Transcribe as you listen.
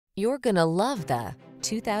You're gonna love the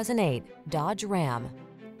 2008 Dodge Ram.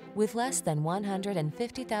 With less than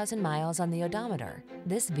 150,000 miles on the odometer,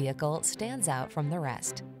 this vehicle stands out from the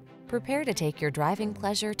rest. Prepare to take your driving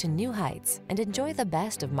pleasure to new heights and enjoy the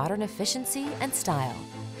best of modern efficiency and style.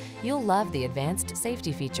 You'll love the advanced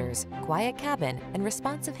safety features, quiet cabin, and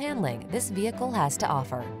responsive handling this vehicle has to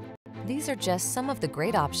offer. These are just some of the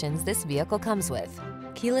great options this vehicle comes with: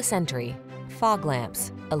 keyless entry, fog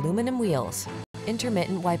lamps, aluminum wheels,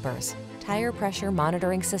 intermittent wipers, tire pressure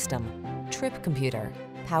monitoring system, trip computer,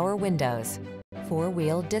 power windows,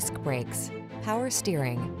 four-wheel disc brakes, power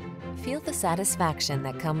steering. Feel the satisfaction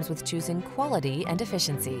that comes with choosing quality and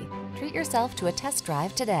efficiency. Treat yourself to a test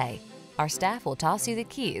drive today. Our staff will toss you the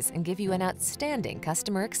keys and give you an outstanding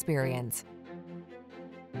customer experience.